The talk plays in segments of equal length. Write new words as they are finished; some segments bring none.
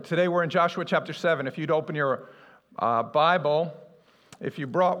Today we're in Joshua chapter 7. If you'd open your Bible, if you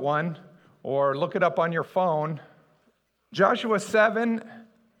brought one, or look it up on your phone. Joshua 7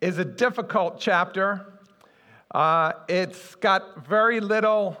 is a difficult chapter. It's got very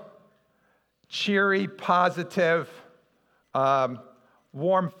little cheery, positive,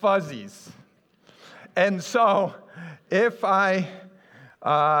 warm fuzzies. And so if I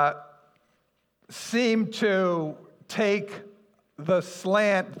seem to take the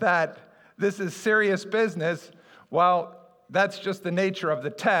slant that this is serious business, well, that's just the nature of the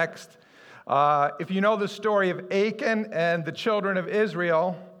text. If you know the story of Achan and the children of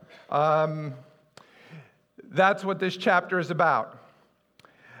Israel, that's what this chapter is about.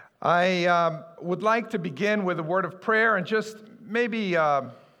 I would like to begin with a word of prayer and just maybe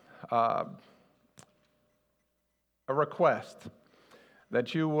a request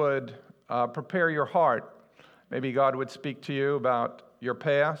that you would prepare your heart. Maybe God would speak to you about your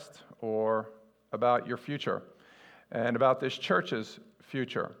past or about your future and about this church's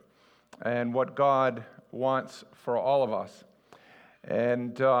future and what God wants for all of us.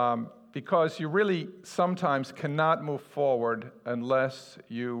 And because you really sometimes cannot move forward unless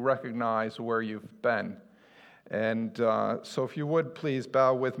you recognize where you've been. And so if you would please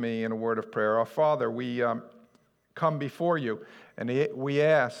bow with me in a word of prayer. Our Father, we come before you and we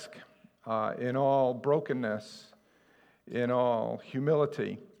ask in all brokenness, in all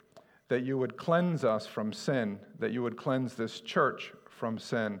humility, that you would cleanse us from sin, that you would cleanse this church from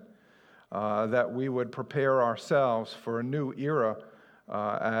sin, that we would prepare ourselves for a new era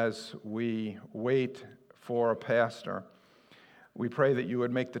as we wait for a pastor. We pray that you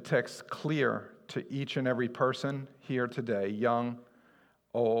would make the text clear to each and every person here today, young,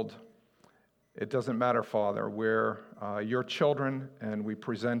 old. It doesn't matter, Father. We're your children, and we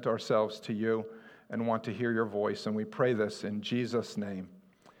present ourselves to you and want to hear your voice. And we pray this in Jesus' name.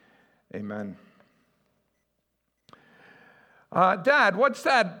 Amen. Dad, what's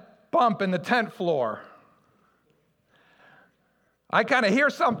that bump in the tent floor? I kind of hear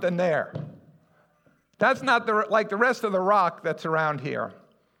something there. That's not like the rest of the rock that's around here.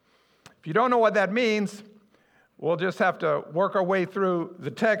 If you don't know what that means, we'll just have to work our way through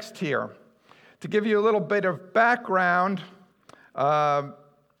the text here. To give you a little bit of background,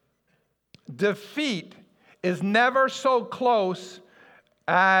 defeat is never so close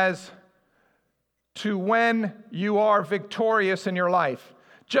as to when you are victorious in your life.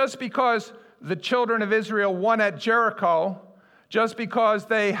 Just because the children of Israel won at Jericho, just because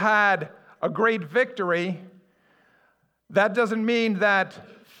they had a great victory, that doesn't mean that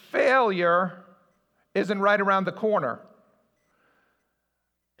failure isn't right around the corner.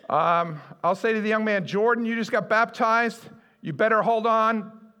 I'll say to the young man, Jordan, you just got baptized. You better hold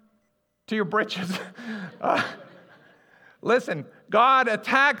on to your britches. Listen, God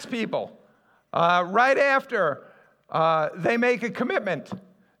attacks people right after they make a commitment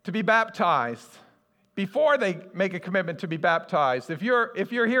to be baptized. Before they make a commitment to be baptized. If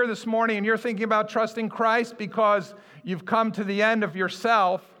you're here this morning and you're thinking about trusting Christ because you've come to the end of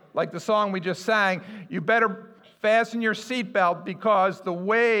yourself, like the song we just sang, you better fasten your seatbelt because the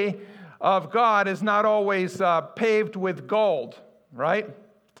way of God is not always paved with gold, right?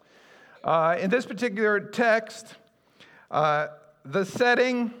 In this particular text, the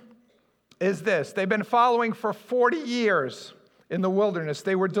setting is this. They've been following for 40 years in the wilderness.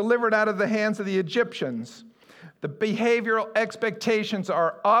 They were delivered out of the hands of the Egyptians. The behavioral expectations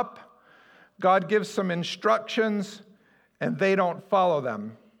are up. God gives some instructions, and they don't follow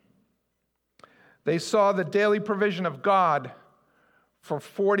them. They saw the daily provision of God for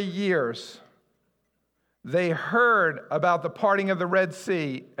 40 years. They heard about the parting of the Red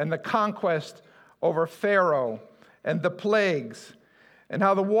Sea and the conquest over Pharaoh and the plagues and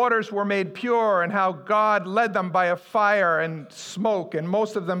how the waters were made pure and how God led them by a fire and smoke, and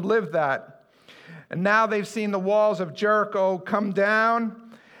most of them lived that. And now they've seen the walls of Jericho come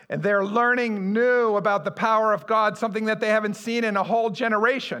down, and they're learning new about the power of God, something that they haven't seen in a whole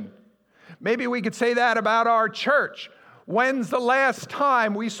generation. Maybe we could say that about our church. When's the last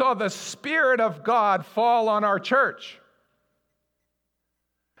time we saw the Spirit of God fall on our church?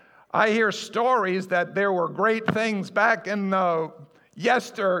 I hear stories that there were great things back in the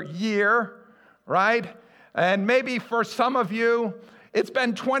yesteryear, right? And maybe for some of you, it's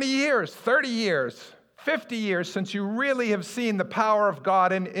been 20 years, 30 years, 50 years since you really have seen the power of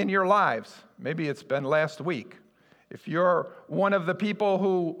God in your lives. Maybe it's been last week. If you're one of the people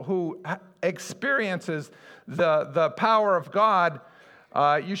who experiences the power of God,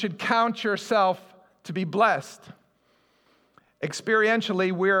 you should count yourself to be blessed.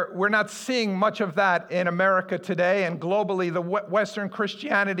 Experientially, we're not seeing much of that in America today, and globally, the Western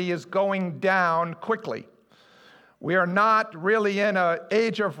Christianity is going down quickly. We are not really in an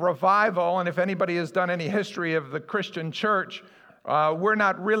age of revival, and if anybody has done any history of the Christian church, we're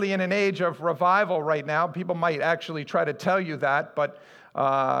not really in an age of revival right now. People might actually try to tell you that, but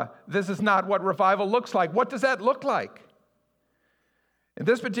this is not what revival looks like. What does that look like? In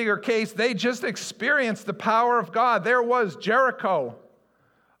this particular case, they just experienced the power of God. There was Jericho,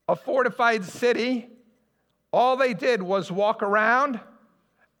 a fortified city. All they did was walk around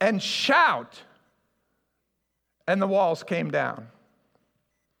and shout, and the walls came down.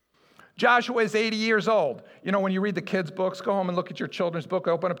 Joshua is 80 years old. You know, when you read the kids' books, go home and look at your children's book,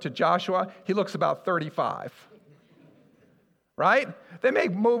 open up to Joshua. He looks about 35. Right? They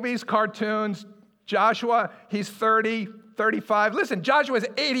make movies, cartoons. Joshua, he's 30, 35. Listen, Joshua is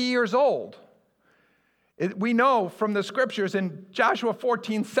 80 years old. We know from the scriptures in Joshua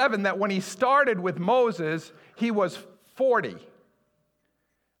 14:7 that when he started with Moses, he was 40.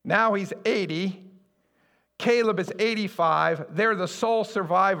 Now he's 80. Caleb is 85. They're the sole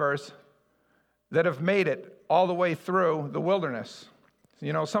survivors that have made it all the way through the wilderness.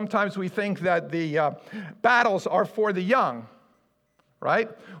 You know, sometimes we think that the battles are for the young, right?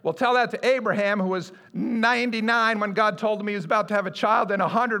 Well, tell that to Abraham, who was 99 when God told him he was about to have a child, and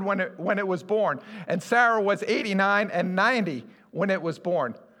 100 when it was born. And Sarah was 89 and 90 when it was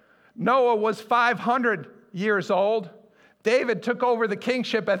born. Noah was 500 years old. David took over the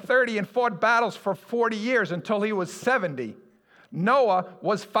kingship at 30 and fought battles for 40 years until he was 70. Noah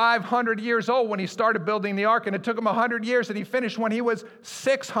was 500 years old when he started building the ark, and it took him 100 years, and he finished when he was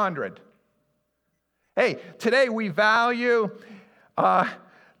 600. Hey, today we value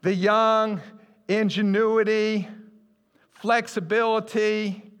the young, ingenuity,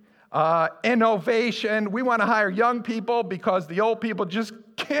 flexibility, innovation. We want to hire young people because the old people just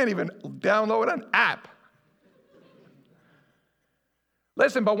can't even download an app.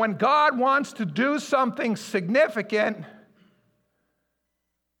 Listen, but when God wants to do something significant,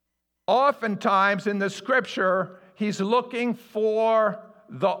 oftentimes in the scripture, he's looking for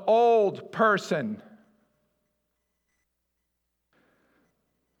the old person.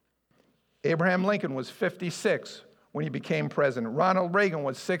 Abraham Lincoln was 56 when he became president. Ronald Reagan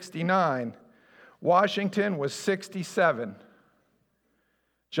was 69. Washington was 67.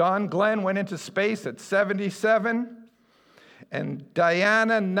 John Glenn went into space at 77. And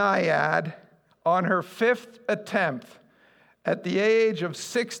Diana Nyad, on her 5th attempt, at the age of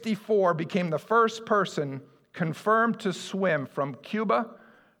 64, became the first person confirmed to swim from Cuba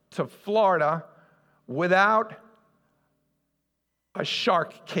to Florida without a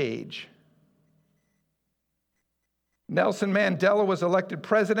shark cage. Nelson Mandela was elected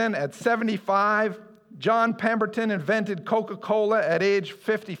president at 75. John Pemberton invented Coca-Cola at age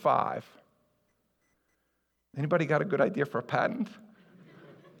 55. Anybody got a good idea for a patent?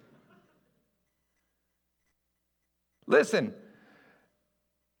 Listen,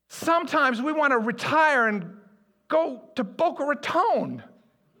 sometimes we want to retire and go to Boca Raton.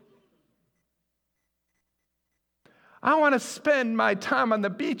 I want to spend my time on the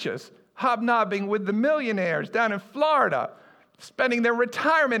beaches, hobnobbing with the millionaires down in Florida, spending their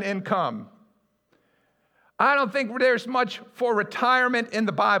retirement income. I don't think there's much for retirement in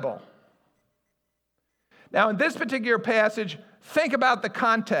the Bible. Now, in this particular passage, think about the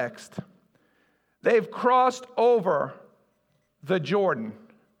context. They've crossed over the Jordan.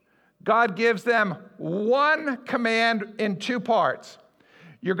 God gives them one command in two parts.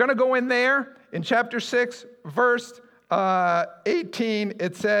 You're going to go in there. In chapter 6, verse 18,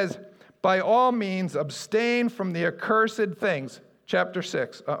 it says, by all means, abstain from the accursed things. Chapter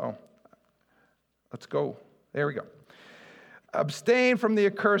 6. Let's go. There we go. Abstain from the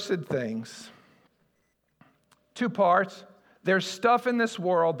accursed things. Two parts. There's stuff in this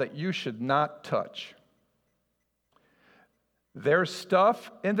world that you should not touch. There's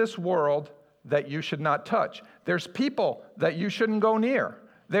stuff in this world that you should not touch. There's people that you shouldn't go near.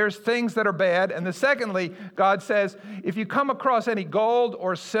 There's things that are bad. And secondly, God says, if you come across any gold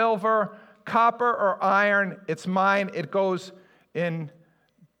or silver, copper or iron, it's mine. It goes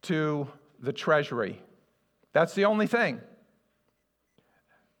into the treasury. That's the only thing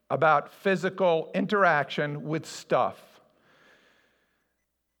about physical interaction with stuff.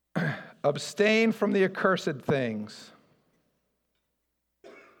 Abstain from the accursed things.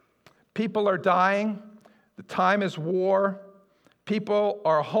 People are dying. The time is war. People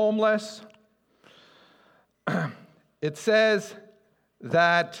are homeless. It says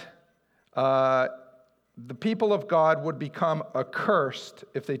that the people of God would become accursed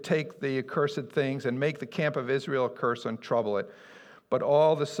if they take the accursed things and make the camp of Israel a curse and trouble it. But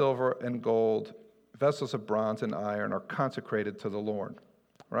all the silver and gold, vessels of bronze and iron, are consecrated to the Lord.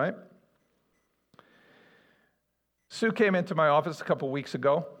 Right? Sue came into my office a couple weeks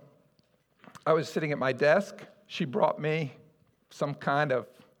ago. I was sitting at my desk. She brought me some kind of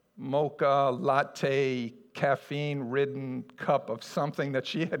mocha, latte, caffeine-ridden cup of something that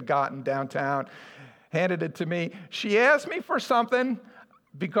she had gotten downtown, handed it to me. She asked me for something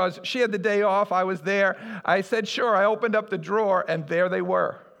because she had the day off. I was there. I said, sure. I opened up the drawer, and there they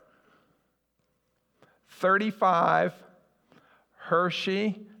were. 35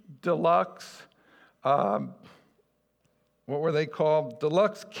 Hershey Deluxe, what were they called?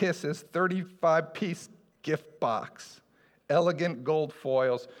 Deluxe Kisses, 35-piece gift box. Elegant gold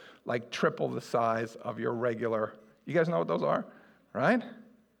foils, like triple the size of your regular. You guys know what those are, right?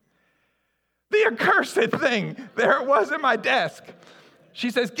 The accursed thing. There it was in my desk.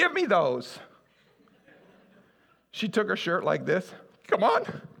 She says, give me those. She took her shirt like this. Come on,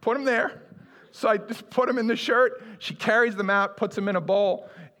 put them there. So I just put them in the shirt. She carries them out, puts them in a bowl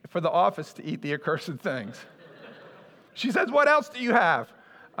for the office to eat the accursed things. She says, what else do you have?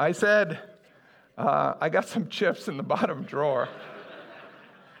 I said, I got some chips in the bottom drawer.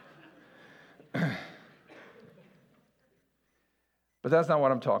 But that's not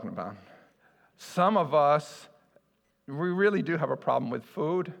what I'm talking about. Some of us, we really do have a problem with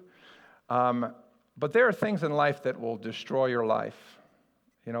food. But there are things in life that will destroy your life.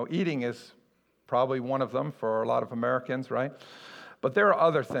 You know, eating is probably one of them for a lot of Americans, right? But there are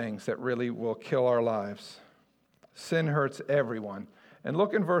other things that really will kill our lives. Sin hurts everyone. And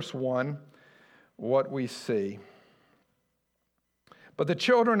look in verse 1, what we see. But the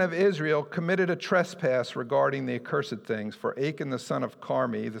children of Israel committed a trespass regarding the accursed things, for Achan the son of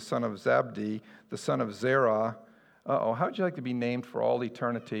Carmi, the son of Zabdi, the son of Zerah. How would you like to be named for all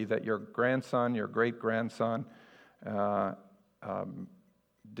eternity that your grandson, your great-grandson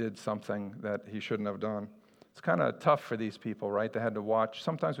did something that he shouldn't have done? It's kind of tough for these people, right? They had to watch.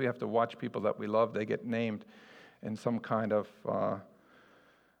 Sometimes we have to watch people that we love. They get named in some kind of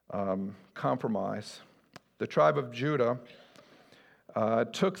compromise. The tribe of Judah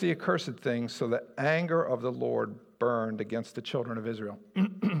took the accursed things, so the anger of the Lord burned against the children of Israel.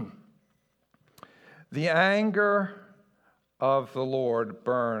 The anger of the Lord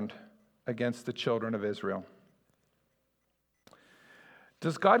burned against the children of Israel.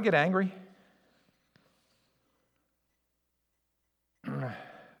 Does God get angry?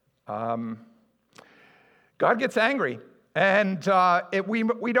 God gets angry, and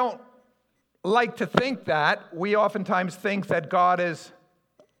we don't like to think that. We oftentimes think that God is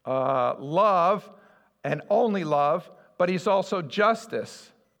love and only love, but he's also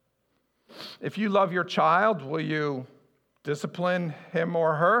justice. If you love your child, will you discipline him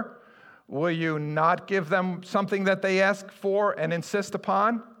or her? Will you not give them something that they ask for and insist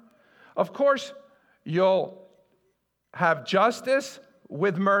upon? Of course, you'll have justice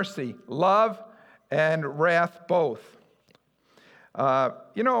with mercy, love and wrath both.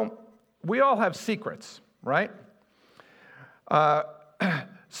 We all have secrets, right?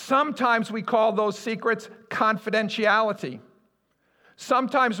 Sometimes we call those secrets confidentiality.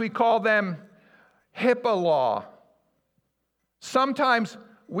 Sometimes we call them HIPAA law. Sometimes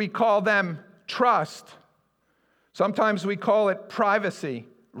we call them trust. Sometimes we call it privacy,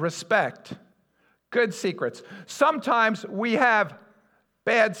 respect, good secrets. Sometimes we have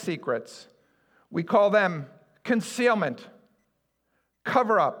bad secrets. We call them concealment,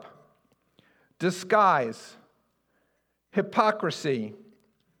 cover-up, disguise, hypocrisy,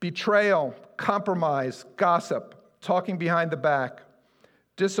 betrayal, compromise, gossip, talking behind the back,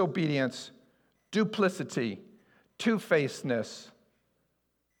 disobedience, duplicity, two-facedness,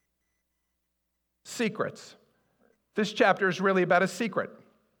 secrets. This chapter is really about a secret.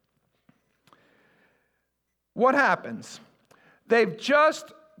 What happens? They've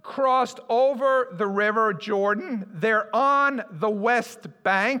just crossed over the river Jordan. They're on the West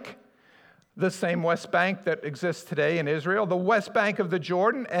Bank, the same West Bank that exists today in Israel, the West Bank of the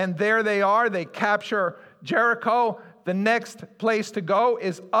Jordan, and there they are. They capture Jericho. The next place to go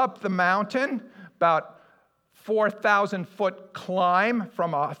is up the mountain, about 4,000-foot climb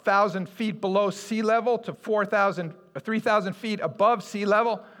from 1,000 feet below sea level to 3,000 feet above sea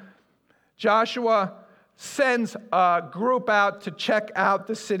level. Joshua sends a group out to check out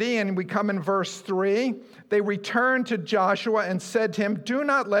the city, and we come in verse 3. They returned to Joshua and said to him, "Do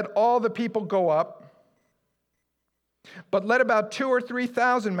not let all the people go up, but let about 2,000 or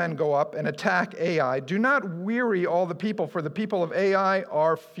 3,000 men go up and attack Ai. Do not weary all the people, for the people of Ai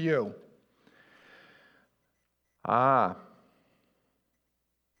are few."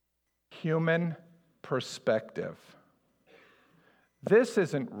 Human perspective. This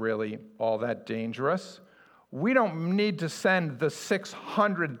isn't really all that dangerous. We don't need to send the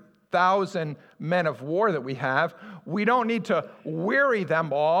 600,000 men of war that we have. We don't need to weary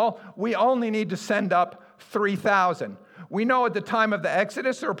them all. We only need to send up 3,000. We know at the time of the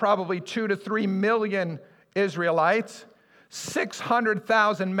Exodus, there were probably 2 to 3 million Israelites.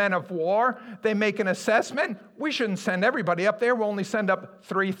 600,000 men of war. They make an assessment. We shouldn't send everybody up there. We'll only send up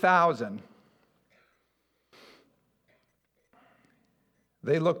 3,000.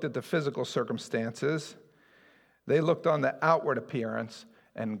 They looked at the physical circumstances. They looked on the outward appearance,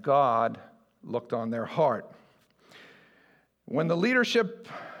 and God looked on their heart. When the leadership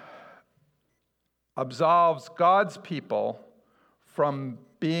absolves God's people from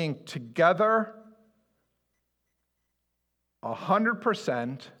being together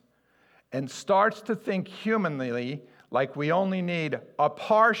 100% and starts to think humanly, like we only need a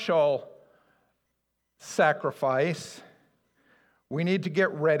partial sacrifice, we need to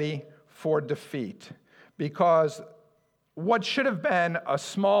get ready for defeat, because what should have been a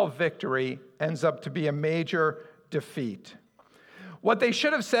small victory ends up to be a major defeat. What they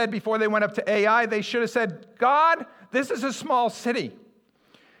should have said before they went up to Ai, they should have said, God, this is a small city.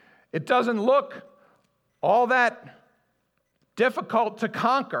 It doesn't look all that difficult to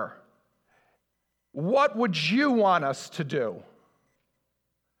conquer. What would you want us to do?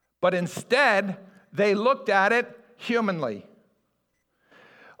 But instead, they looked at it humanly.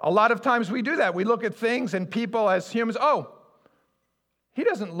 A lot of times we do that. We look at things and people as humans. Oh, he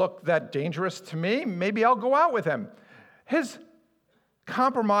doesn't look that dangerous to me. Maybe I'll go out with him. His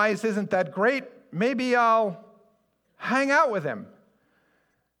compromise isn't that great. Maybe I'll hang out with him.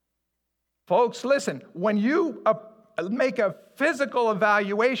 Folks, listen, when you make a physical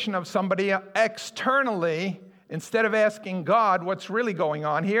evaluation of somebody externally, instead of asking God what's really going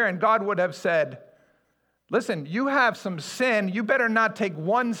on here, and God would have said, listen, you have some sin. You better not take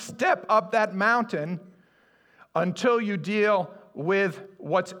one step up that mountain until you deal with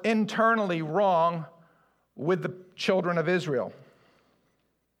what's internally wrong with the children of Israel.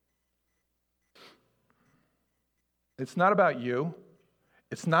 It's not about you.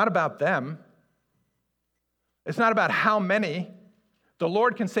 It's not about them. It's not about how many. The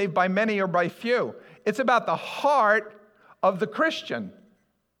Lord can save by many or by few. It's about the heart of the Christian.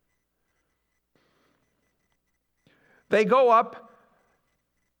 They go up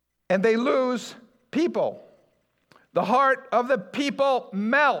and they lose people. The heart of the people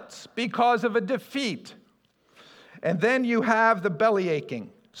melts because of a defeat. And then you have the belly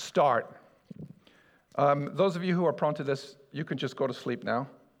aching start. Those of you who are prone to this, you can just go to sleep now.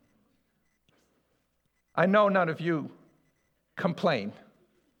 I know none of you complain.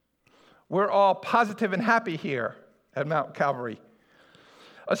 We're all positive and happy here at Mount Calvary,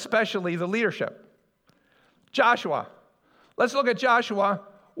 especially the leadership. Joshua. Let's look at Joshua.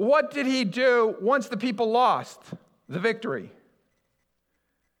 What did he do once the people lost the victory?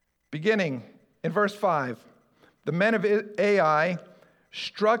 Beginning in verse 5. The men of Ai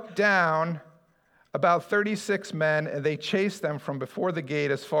struck down about 36 men, and they chased them from before the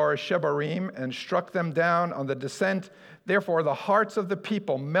gate as far as Shebarim and struck them down on the descent. Therefore, the hearts of the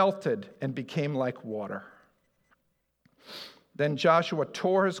people melted and became like water. Then Joshua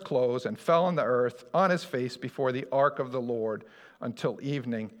tore his clothes and fell on the earth on his face before the ark of the Lord until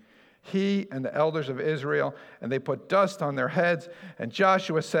evening. He and the elders of Israel, and they put dust on their heads. And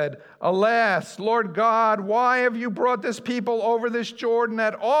Joshua said, Alas, Lord God, why have you brought this people over this Jordan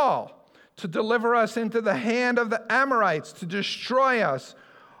at all? To deliver us into the hand of the Amorites, to destroy us.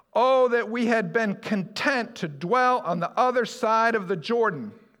 Oh, that we had been content to dwell on the other side of the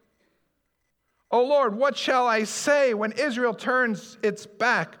Jordan. O Lord, what shall I say when Israel turns its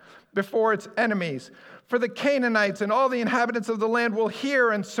back before its enemies? For the Canaanites and all the inhabitants of the land will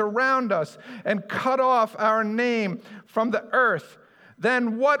hear and surround us and cut off our name from the earth.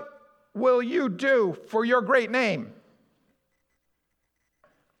 Then what will you do for your great name?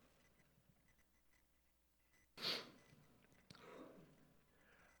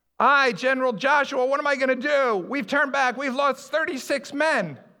 I, General Joshua, what am I going to do? We've turned back. We've lost 36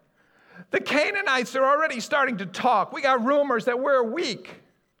 men. The Canaanites are already starting to talk. We got rumors that we're weak.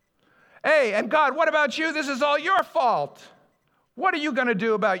 Hey, and God, what about you? This is all your fault. What are you going to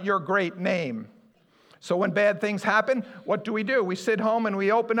do about your great name? So when bad things happen, what do? We sit home and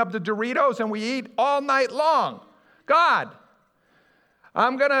we open up the Doritos and we eat all night long. God,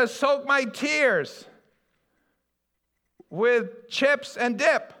 I'm going to soak my tears with chips and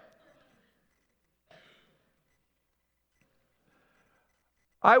dip.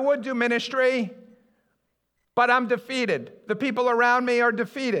 I would do ministry, but I'm defeated. The people around me are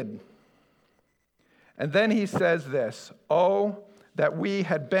defeated. And then he says this, oh, that we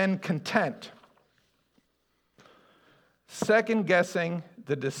had been content, second-guessing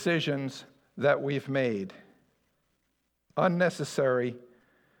the decisions that we've made. Unnecessary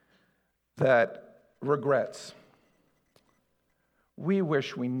that regrets. We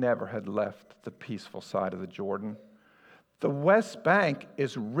wish we never had left the peaceful side of the Jordan. The West Bank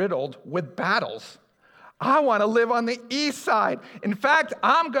is riddled with battles. I want to live on the east side. In fact,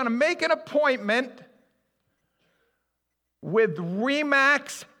 I'm going to make an appointment with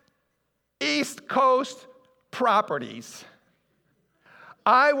Remax East Coast Properties.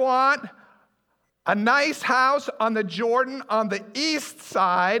 I want a nice house on the Jordan on the east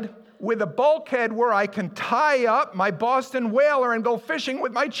side with a bulkhead where I can tie up my Boston whaler and go fishing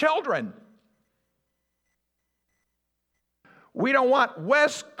with my children. We don't want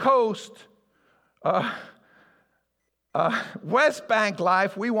West Coast, West Bank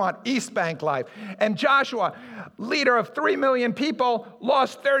life. We want East Bank life. And Joshua, leader of 3 million people,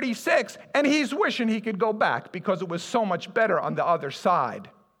 lost 36, and he's wishing he could go back because it was so much better on the other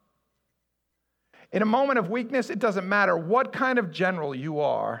side. In a moment of weakness, it doesn't matter what kind of general you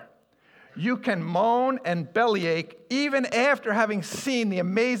are. You can moan and bellyache even after having seen the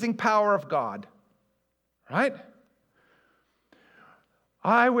amazing power of God. Right?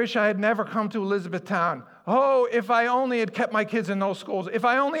 I wish I had never come to Elizabethtown. Oh, if I only had kept my kids in those schools. If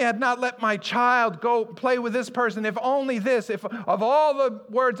I only had not let my child go play with this person. If only this. If of all the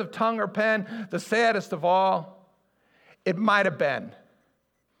words of tongue or pen, the saddest of all, it might have been.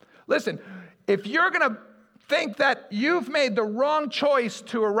 Listen, if you're going to think that you've made the wrong choice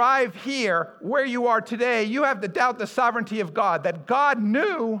to arrive here where you are today, you have to doubt the sovereignty of God, that God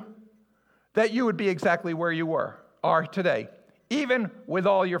knew that you would be exactly where you are today. Even with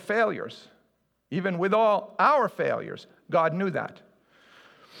all your failures, even with all our failures, God knew that.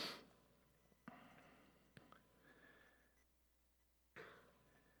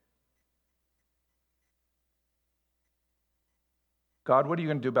 God, what are you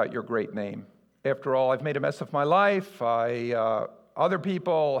going to do about your great name? After all, I've made a mess of my life. Other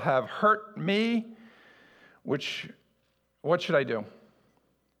people have hurt me. What should I do?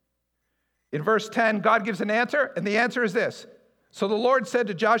 In verse 10, God gives an answer, and the answer is this. So the Lord said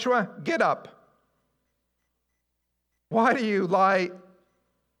to Joshua, get up. Why do you lie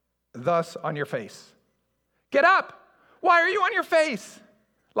thus on your face? Get up. Why are you on your face?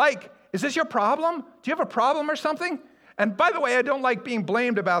 Like, is this your problem? Do you have a problem or something? And by the way, I don't like being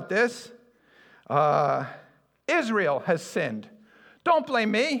blamed about this. Israel has sinned. Don't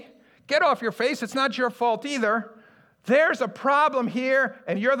blame me. Get off your face. It's not your fault either. There's a problem here,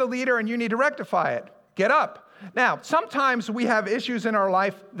 and you're the leader, and you need to rectify it. Get up. Now, sometimes we have issues in our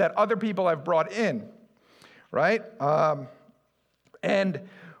life that other people have brought in, right? And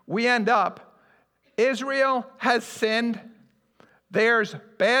we end up, Israel has sinned. There's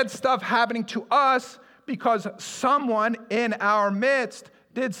bad stuff happening to us because someone in our midst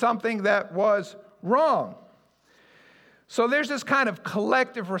did something that was wrong. So there's this kind of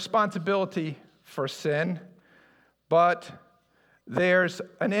collective responsibility for sin, but there's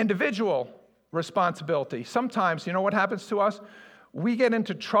an individual responsibility. Sometimes, you know what happens to us? We get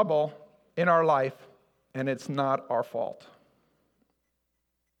into trouble in our life, and it's not our fault.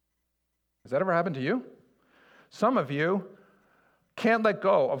 Has that ever happened to you? Some of you can't let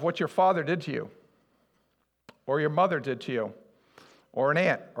go of what your father did to you, or your mother did to you, or an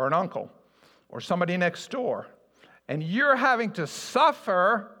aunt, or an uncle, or somebody next door. And you're having to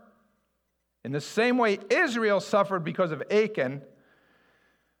suffer in the same way Israel suffered because of Achan.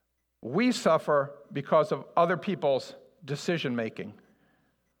 We suffer because of other people's decision-making.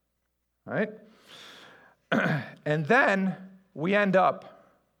 Right? And then we end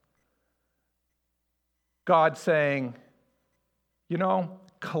up God saying, you know,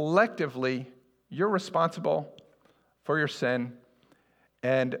 collectively, you're responsible for your sin,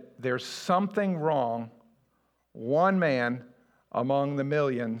 and there's something wrong. One man among the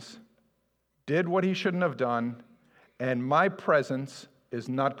millions did what he shouldn't have done, and my presence is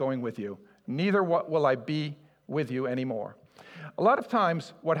not going with you. Neither will I be with you anymore. A lot of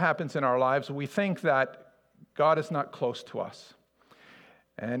times what happens in our lives, we think that God is not close to us.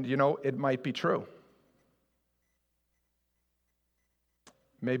 And, you know, it might be true.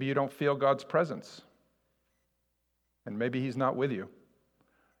 Maybe you don't feel God's presence. And maybe he's not with you.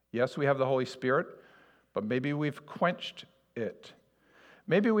 Yes, we have the Holy Spirit, but maybe we've quenched it.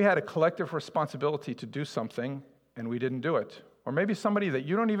 Maybe we had a collective responsibility to do something and we didn't do it. Or maybe somebody that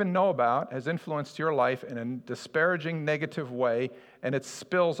you don't even know about has influenced your life in a disparaging, negative way, and it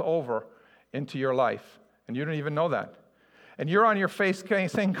spills over into your life. and you don't even know that. And you're on your face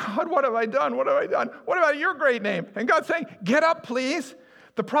saying, God, what have I done? What have I done? What about your great name? And God's saying, get up, please.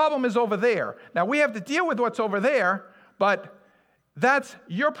 The problem is over there. Now, we have to deal with what's over there, but that's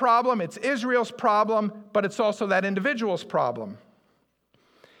your problem. It's Israel's problem, but it's also that individual's problem.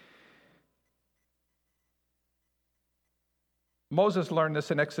 Moses learned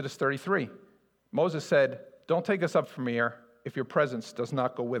this in Exodus 33. Moses said, don't take us up from here if your presence does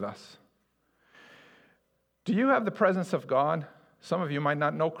not go with us. Do you have the presence of God? Some of you might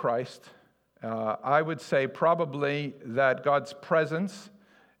not know Christ. I would say probably that God's presence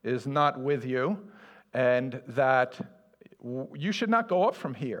is not with you, and that you should not go up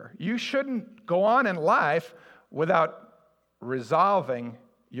from here. You shouldn't go on in life without resolving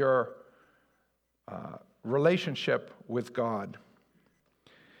your relationship with God.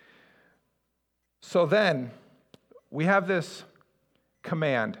 So then, we have this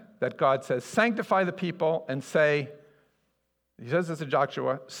command that God says, sanctify the people and say, he says this to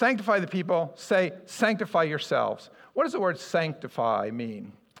Joshua, sanctify the people, say, sanctify yourselves. What does the word sanctify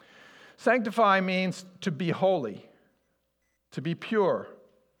mean? Sanctify means to be holy, to be pure,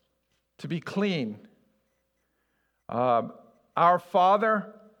 to be clean. Our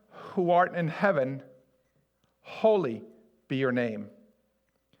Father who art in heaven, holy be your name.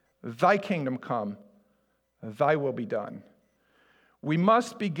 Thy kingdom come, thy will be done. We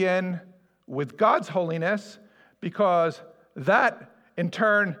must begin with God's holiness because that, in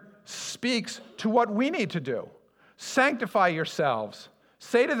turn, speaks to what we need to do. Sanctify yourselves.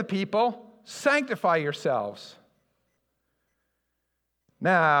 Say to the people, sanctify yourselves.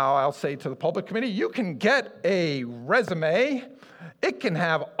 Now, I'll say to the pulpit committee, you can get a resume. It can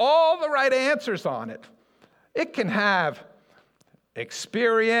have all the right answers on it. It can have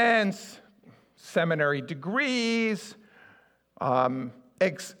experience, seminary degrees,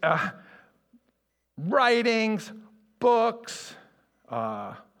 writings, books,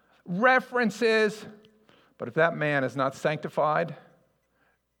 references. But if that man is not sanctified,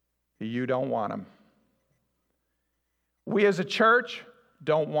 you don't want him. We as a church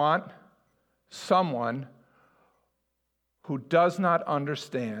don't want someone who does not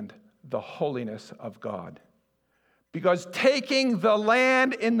understand the holiness of God. Because taking the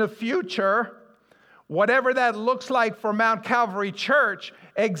land in the future, whatever that looks like for Mount Calvary Church,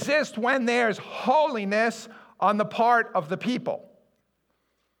 exists when there's holiness on the part of the people.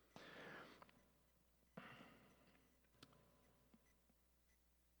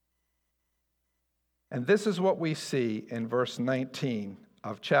 And this is what we see in verse 19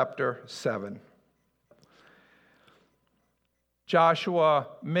 of chapter 7. Joshua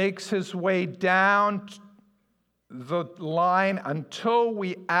makes his way down the line until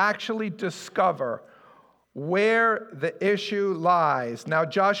we actually discover where the issue lies. Now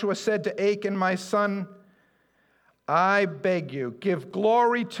Joshua said to Achan, my son, I beg you, give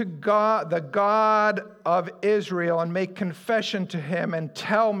glory to God, the God of Israel, and make confession to him, and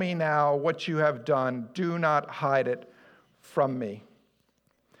tell me now what you have done. Do not hide it from me.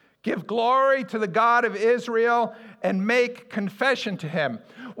 Give glory to the God of Israel and make confession to him.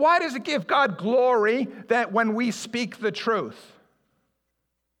 Why does it give God glory that when we speak the truth?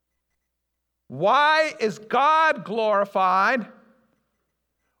 Why is God glorified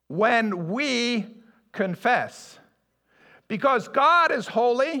when we confess? Because God is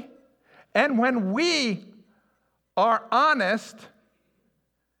holy, and when we are honest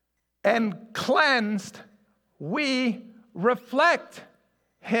and cleansed, we reflect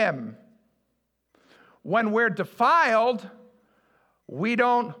him. When we're defiled, we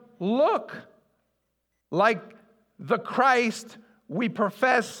don't look like the Christ we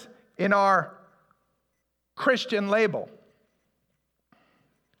profess in our Christian label.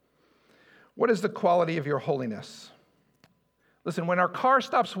 What is the quality of your holiness? Listen, when our car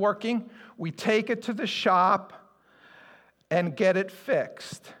stops working, we take it to the shop and get it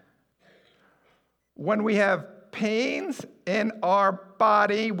fixed. When we have pains in our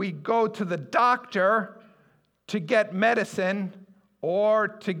body, we go to the doctor to get medicine or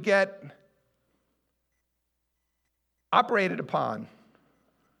to get operated upon.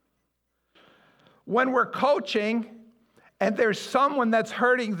 When we're coaching and there's someone that's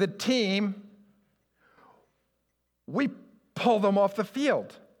hurting the team, we pull them off the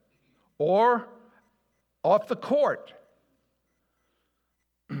field or off the court.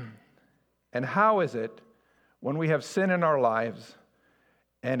 And how is it when we have sin in our lives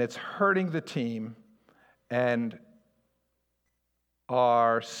and it's hurting the team and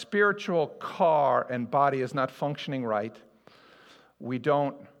our spiritual car and body is not functioning right, we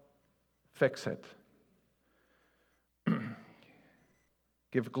don't fix it?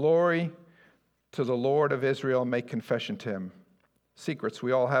 Give glory to the Lord of Israel and make confession to him. Secrets,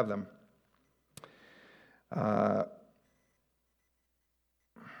 we all have them.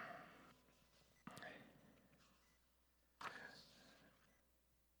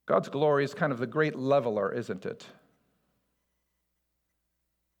 God's glory is kind of the great leveler, isn't it?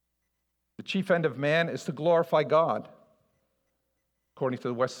 The chief end of man is to glorify God, according to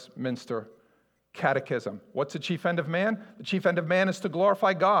the Westminster Catechism. What's the chief end of man? The chief end of man is to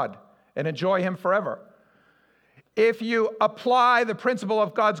glorify God and enjoy him forever. If you apply the principle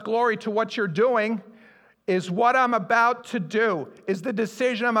of God's glory to what you're doing, is what I'm about to do, is the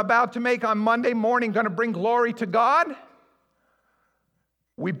decision I'm about to make on Monday morning going to bring glory to God?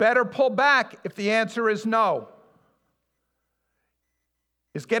 We better pull back if the answer is no.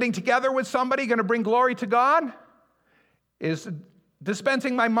 Is getting together with somebody going to bring glory to God? Is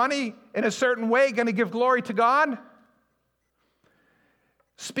dispensing my money in a certain way going to give glory to God?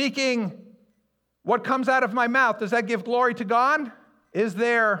 Speaking what comes out of my mouth, does that give glory to God? Is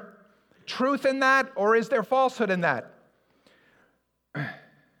there truth in that, or is there falsehood in that?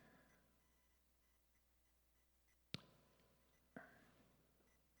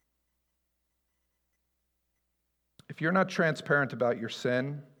 If you're not transparent about your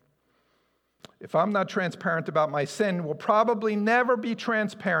sin, if I'm not transparent about my sin, we'll probably never be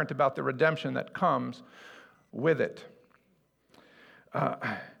transparent about the redemption that comes with it.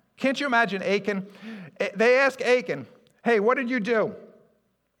 Can't you imagine Achan? They ask Achan, hey, what did you do?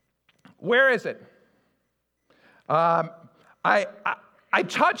 Where is it? I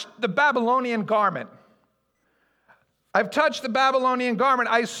touched the Babylonian garment. I've touched the Babylonian garment.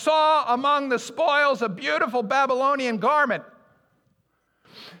 I saw among the spoils a beautiful Babylonian garment.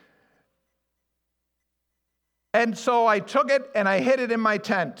 And so I took it and I hid it in my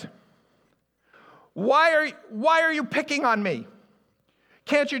tent. Why are you picking on me?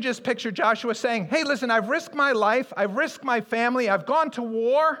 Can't you just picture Joshua saying, hey, listen, I've risked my life. I've risked my family. I've gone to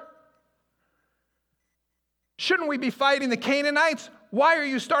war. Shouldn't we be fighting the Canaanites? Why are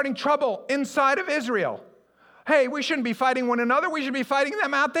you starting trouble inside of Israel? Hey, we shouldn't be fighting one another. We should be fighting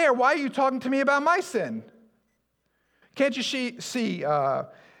them out there. Why are you talking to me about my sin? Can't you see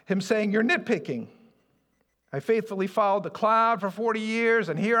him saying, you're nitpicking? I faithfully followed the cloud for 40 years,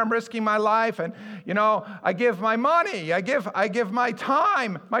 and here I'm risking my life, and, I give my money, I give my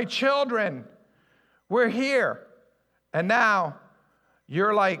time, my children. We're here. And now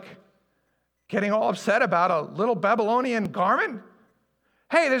you're like getting all upset about a little Babylonian garment?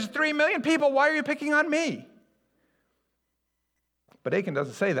 Hey, there's 3 million people. Why are you picking on me? But Achan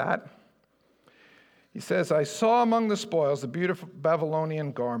doesn't say that. He says, I saw among the spoils the beautiful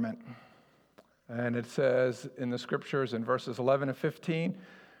Babylonian garment. And it says in the scriptures in verses 11 and 15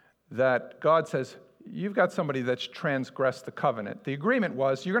 that God says, you've got somebody that's transgressed the covenant. The agreement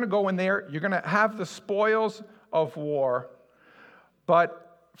was, you're going to go in there, you're going to have the spoils of war, but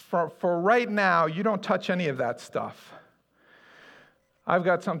for right now, you don't touch any of that stuff. I've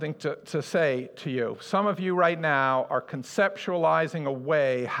got something to say to you. Some of you right now are conceptualizing a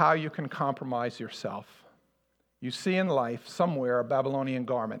way how you can compromise yourself. You see in life somewhere a Babylonian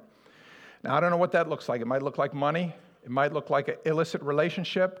garment. Now, I don't know what that looks like. It might look like money. It might look like an illicit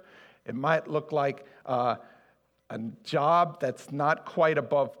relationship. It might look like a job that's not quite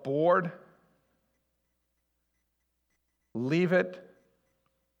above board. Leave it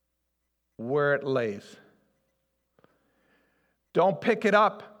where it lays. Don't pick it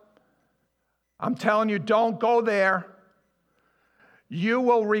up. I'm telling you, don't go there. You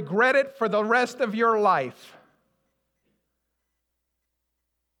will regret it for the rest of your life.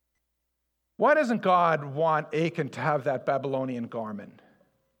 Why doesn't God want Achan to have that Babylonian garment?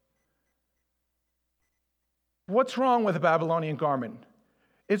 What's wrong with a Babylonian garment?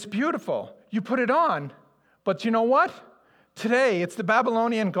 It's beautiful. You put it on. But you know what? Today, it's the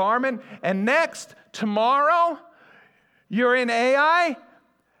Babylonian garment. And tomorrow, you're in Ai,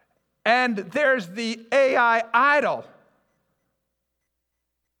 and there's the Ai idol.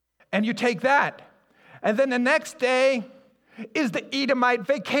 And you take that. And then the next day is the Edomite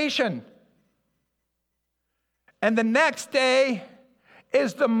vacation. And the next day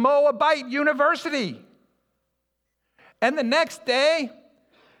is the Moabite University. And the next day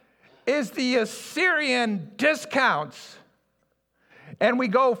is the Assyrian discounts. And we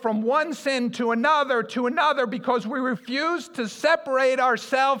go from one sin to another because we refuse to separate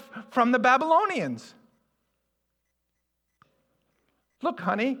ourselves from the Babylonians. Look,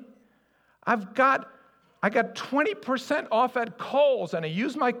 honey, I got 20% off at Kohl's, and I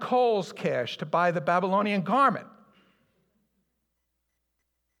used my Kohl's cash to buy the Babylonian garment.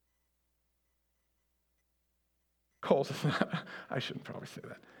 Kohl's is not, I shouldn't probably say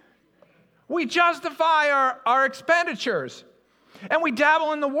that. We justify our expenditures. And we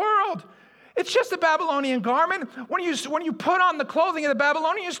dabble in the world. It's just a Babylonian garment. When you put on the clothing of the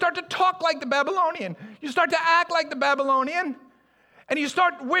Babylonian, you start to talk like the Babylonian. You start to act like the Babylonian. And you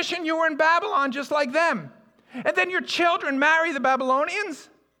start wishing you were in Babylon just like them. And then your children marry the Babylonians.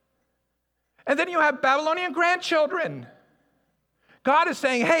 And then you have Babylonian grandchildren. God is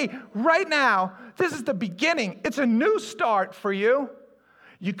saying, hey, right now, this is the beginning. It's a new start for you.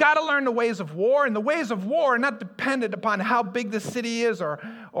 You got to learn the ways of war, and the ways of war are not dependent upon how big the city is or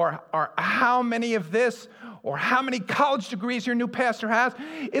how many of this or how many college degrees your new pastor has.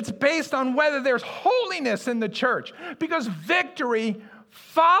 It's based on whether there's holiness in the church, because victory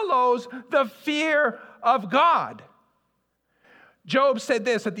follows the fear of God. Job said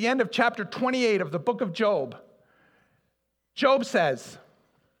this at the end of chapter 28 of the book of Job. Job says,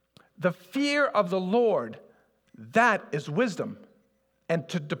 the fear of the Lord, that is wisdom. And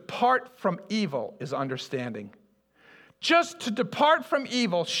to depart from evil is understanding. Just to depart from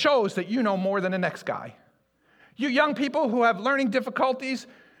evil shows that you know more than the next guy. You young people who have learning difficulties,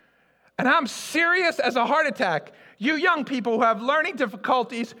 and I'm serious as a heart attack. You young people who have learning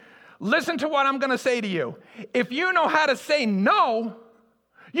difficulties, listen to what I'm going to say to you. If you know how to say no,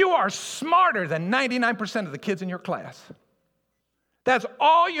 you are smarter than 99% of the kids in your class. That's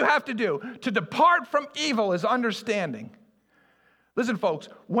all you have to do. To depart from evil is understanding. Listen, folks,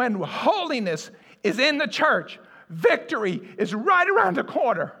 when holiness is in the church, victory is right around the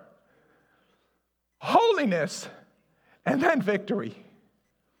corner. Holiness and then victory.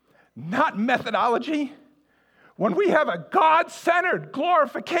 Not methodology. When we have a God-centered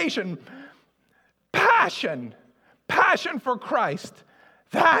glorification, passion for Christ,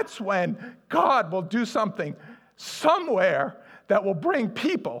 that's when God will do something somewhere that will bring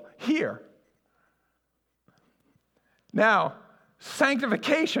people here. Now,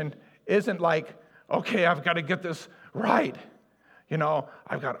 sanctification isn't like, okay, I've got to get this right. You know,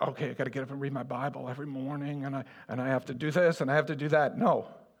 I got to get up and read my Bible every morning, and I have to do this, and I have to do that. No.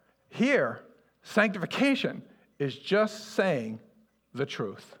 Here, sanctification is just saying the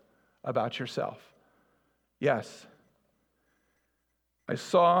truth about yourself. Yes, I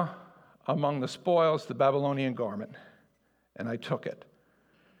saw among the spoils the Babylonian garment, and I took it.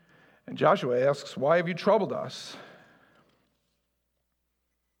 And Joshua asks, why have you troubled us?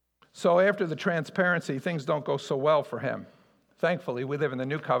 So after the transparency, things don't go so well for him. Thankfully, we live in the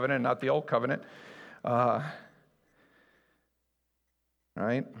new covenant, not the old covenant. Right?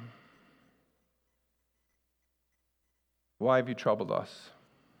 Why have you troubled us?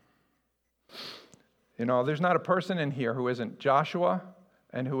 You know, there's not a person in here who isn't Joshua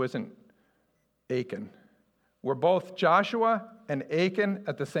and who isn't Achan. We're both Joshua and Achan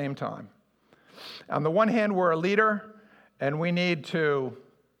at the same time. On the one hand, we're a leader, and we need to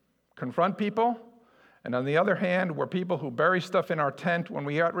confront people. And on the other hand, we're people who bury stuff in our tent when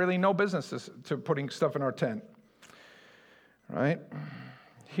we got really no business to putting stuff in our tent. Right?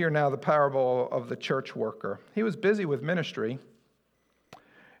 Hear now the parable of the church worker. He was busy with ministry.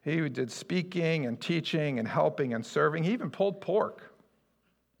 He did speaking and teaching and helping and serving. He even pulled pork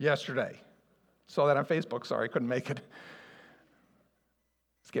yesterday. Saw that on Facebook. Sorry, couldn't make it.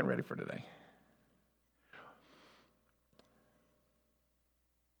 It's getting ready for today.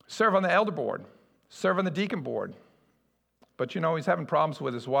 Serve on the elder board. Serve on the deacon board. But you know, he's having problems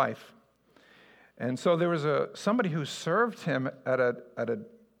with his wife. And so there was somebody who served him at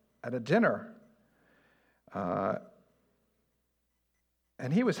a dinner. And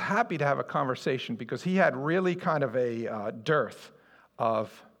he was happy to have a conversation because he had really kind of a dearth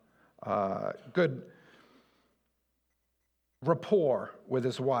of good rapport with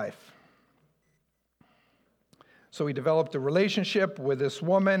his wife. So he developed a relationship with this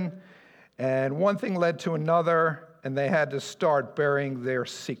woman, and one thing led to another, and they had to start burying their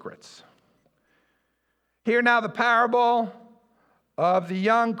secrets. Hear now the parable of the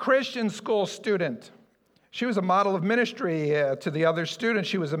young Christian school student. She was a model of ministry to the other students.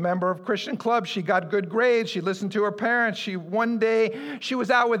 She was a member of Christian clubs. She got good grades. She listened to her parents. One day, she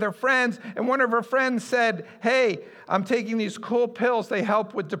was out with her friends, and one of her friends said, "Hey, I'm taking these cool pills. They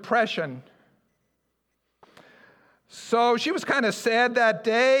help with depression." So she was kind of sad that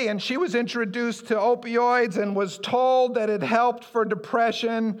day, and she was introduced to opioids and was told that it helped for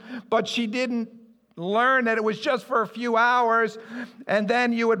depression, but she didn't learn that it was just for a few hours, and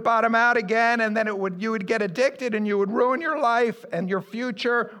then you would bottom out again, and then you would get addicted, and you would ruin your life, and your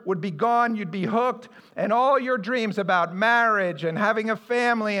future would be gone. You'd be hooked, and all your dreams about marriage and having a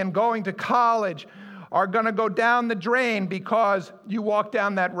family and going to college are going to go down the drain because you walked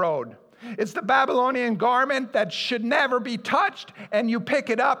down that road. It's the Babylonian garment that should never be touched, and you pick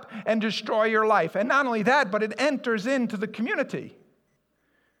it up and destroy your life. And not only that, but it enters into the community.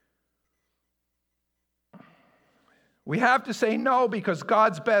 We have to say no because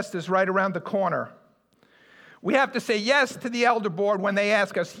God's best is right around the corner. We have to say yes to the elder board when they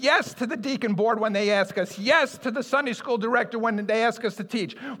ask us, yes to the deacon board when they ask us, yes to the Sunday school director when they ask us to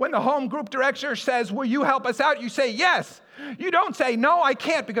teach. When the home group director says, will you help us out? You say yes. You don't say, no, I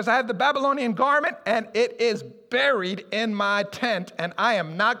can't because I have the Babylonian garment and it is buried in my tent and I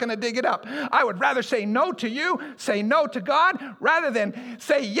am not going to dig it up. I would rather say no to you, say no to God, rather than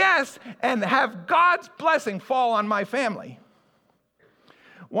say yes and have God's blessing fall on my family.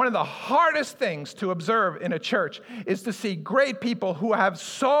 One of the hardest things to observe in a church is to see great people who have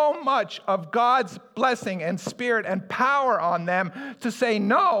so much of God's blessing and spirit and power on them to say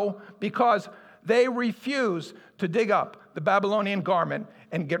no because they refuse to dig up the Babylonian garment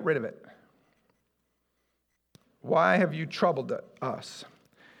and get rid of it. Why have you troubled us?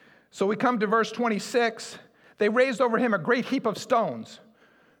 So we come to verse 26. They raised over him a great heap of stones.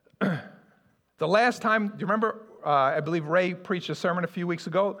 The last time, do you remember? I believe Ray preached a sermon a few weeks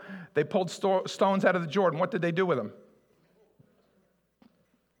ago. They pulled stones out of the Jordan. What did they do with them?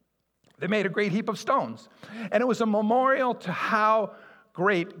 They made a great heap of stones. And it was a memorial to how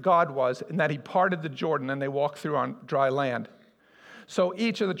great God was in that he parted the Jordan and they walked through on dry land. So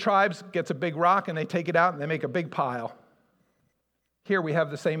each of the tribes gets a big rock and they take it out and they make a big pile. Here we have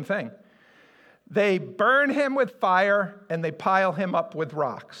the same thing. They burn him with fire and they pile him up with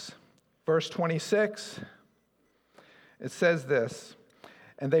rocks. Verse 26. It says this,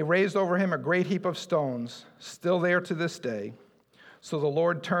 and they raised over him a great heap of stones, still there to this day. So the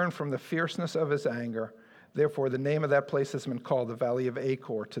Lord turned from the fierceness of his anger. Therefore, the name of that place has been called the Valley of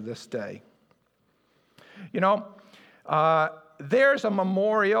Achor to this day. You know, there's a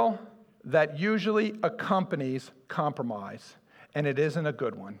memorial that usually accompanies compromise, and it isn't a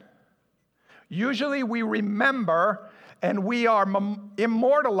good one. Usually we remember and we are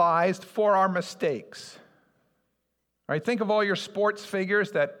immortalized for our mistakes. Right, think of all your sports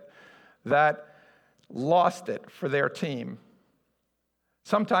figures that lost it for their team.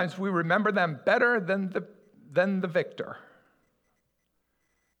 Sometimes we remember them better than the victor.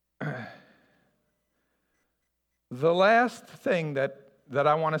 The last thing that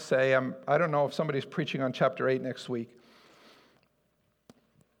I want to say, I don't know if somebody's preaching on chapter 8 next week.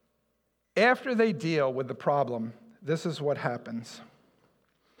 After they deal with the problem, this is what happens.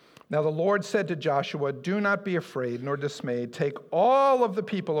 Now the Lord said to Joshua, do not be afraid nor dismayed. Take all of the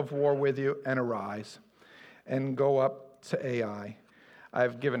people of war with you and arise and go up to Ai. I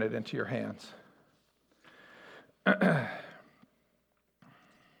have given it into your hands.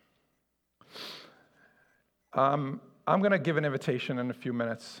 I'm going to give an invitation in a few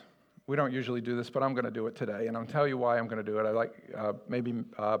minutes. We don't usually do this, but I'm going to do it today. And I'll tell you why I'm going to do it. I like maybe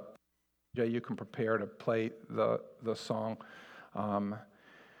Jay, you can prepare to play the song.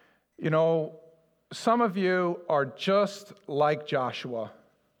 You know, some of you are just like Joshua.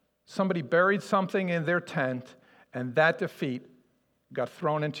 Somebody buried something in their tent, and that defeat got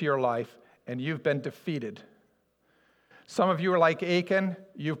thrown into your life, and you've been defeated. Some of you are like Achan.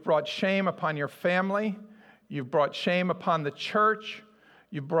 You've brought shame upon your family. You've brought shame upon the church.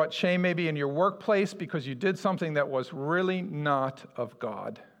 You've brought shame maybe in your workplace because you did something that was really not of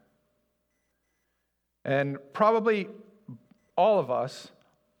God. And probably all of us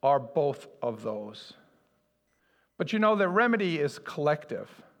are both of those. But you know, the remedy is collective.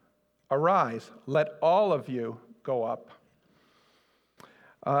 Arise, let all of you go up.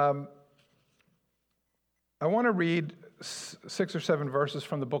 I want to read 6 or 7 verses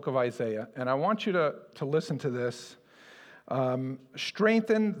from the book of Isaiah, and I want you to listen to this.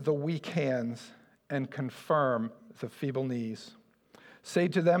 Strengthen the weak hands and confirm the feeble knees. Say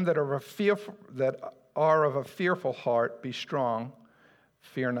to them that are of a fearful heart, be strong,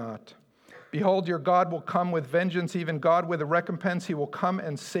 fear not. Behold, your God will come with vengeance, even God with a recompense. He will come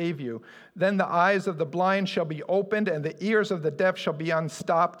and save you. Then the eyes of the blind shall be opened, and the ears of the deaf shall be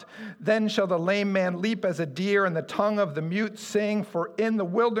unstopped. Then shall the lame man leap as a deer, and the tongue of the mute sing. For in the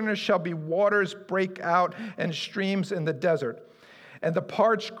wilderness shall be waters break out, and streams in the desert. And the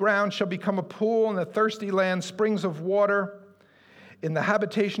parched ground shall become a pool, and the thirsty land springs of water. In the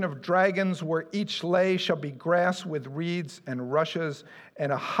habitation of dragons, where each lay, shall be grass with reeds and rushes,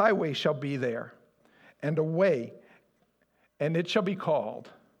 and a highway shall be there, and a way, and it shall be called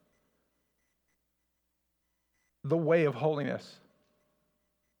the way of holiness.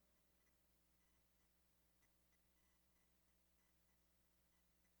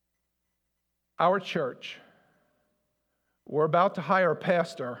 Our church, we're about to hire a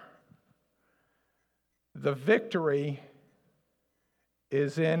pastor The victory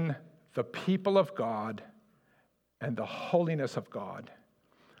is in the people of God and the holiness of God.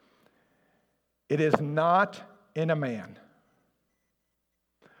 It is not in a man.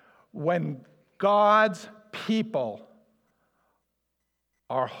 When God's people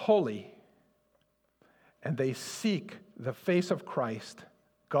are holy and they seek the face of Christ,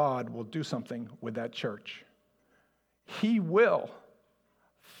 God will do something with that church. He will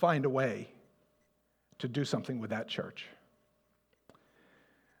find a way to do something with that church.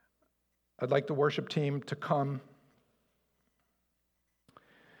 I'd like the worship team to come.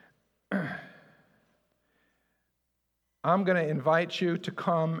 I'm going to invite you to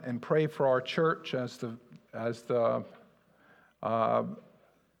come and pray for our church as the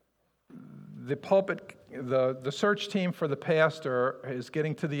pulpit, the search team for the pastor is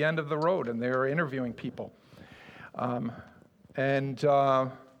getting to the end of the road, and they're interviewing people.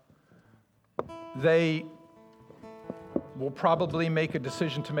 They will probably make a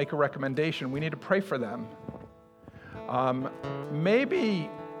decision to make a recommendation. We need to pray for them. Maybe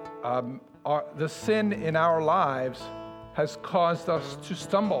the sin in our lives has caused us to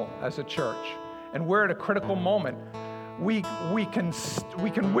stumble as a church, and we're at a critical moment. We can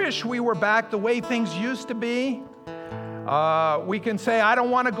wish we were back the way things used to be. We can say, I don't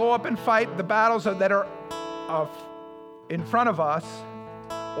want to go up and fight the battles that are in front of us,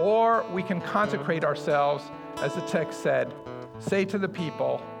 or we can consecrate ourselves, as the text said, say to the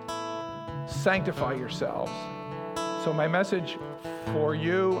people, sanctify yourselves. So my message for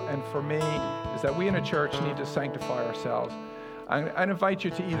you and for me is that we in a church need to sanctify ourselves. I invite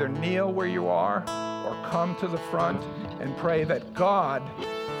you to either kneel where you are or come to the front and pray that God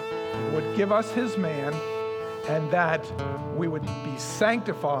would give us his man and that we would be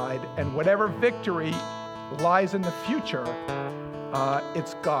sanctified, and whatever victory lies in the future,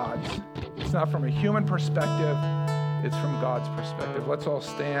 it's God's. It's not from a human perspective, it's from God's perspective. Let's all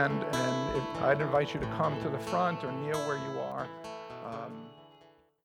stand, and I'd invite you to come to the front or kneel where you